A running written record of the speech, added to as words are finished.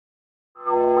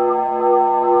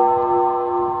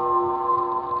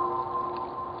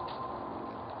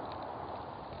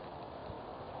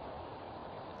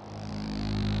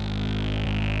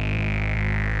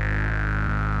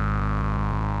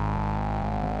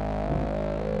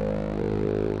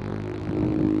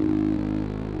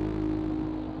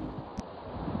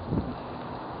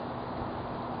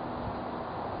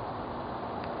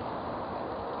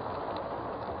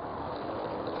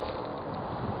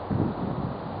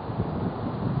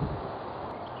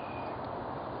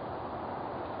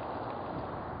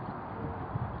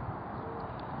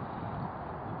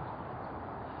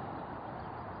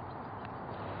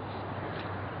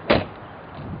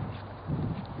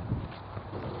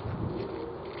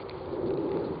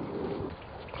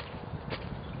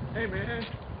Hey, man.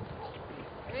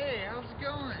 Hey, how's it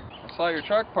going? I saw your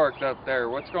truck parked up there.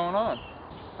 What's going on?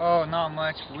 Oh, not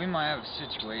much, but we might have a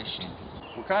situation.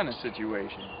 What kind of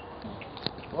situation?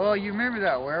 Well, you remember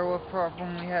that werewolf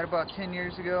problem we had about 10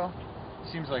 years ago?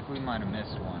 Seems like we might have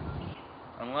missed one.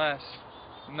 Unless...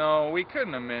 No, we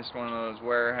couldn't have missed one of those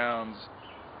werehounds.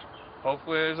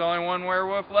 Hopefully there's only one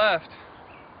werewolf left.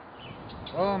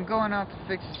 Well, I'm going out to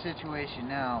fix the situation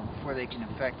now before they can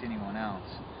infect anyone else.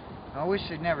 I wish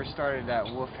they'd never started that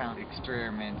wolfhound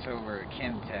experiment over at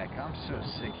Chemtech. I'm so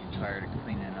sick and tired of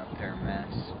cleaning up their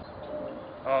mess.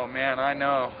 Oh man, I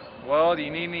know. Well, do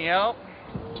you need any help?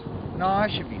 No, I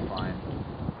should be fine.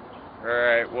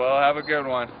 Alright, well, have a good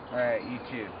one. Alright, you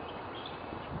too.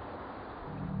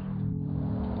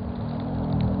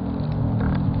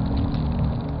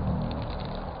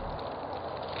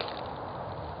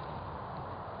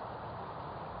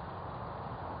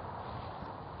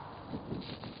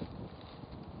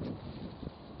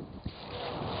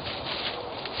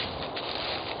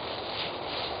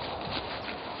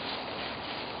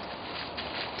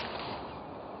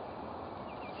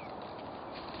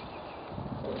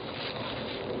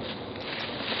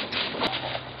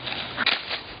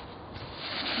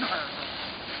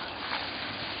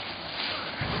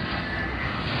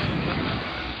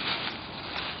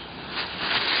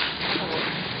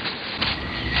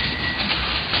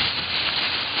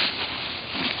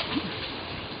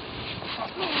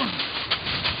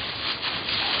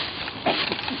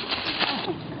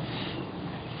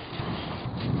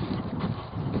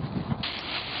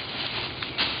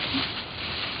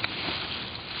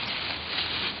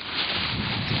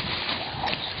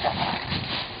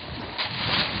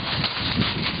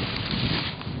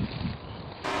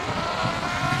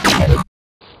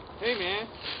 Hey man,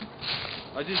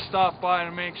 I just stopped by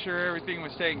to make sure everything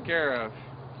was taken care of.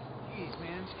 Jeez,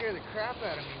 man, scare the crap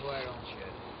out of me, why don't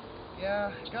you?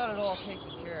 Yeah, got it all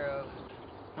taken care of.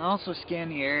 I also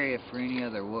scanned the area for any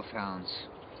other wolfhounds.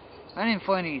 I didn't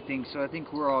find anything, so I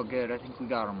think we're all good. I think we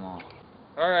got them all.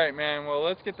 Alright man, well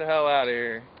let's get the hell out of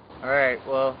here. Alright,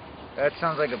 well, that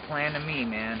sounds like a plan to me,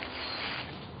 man.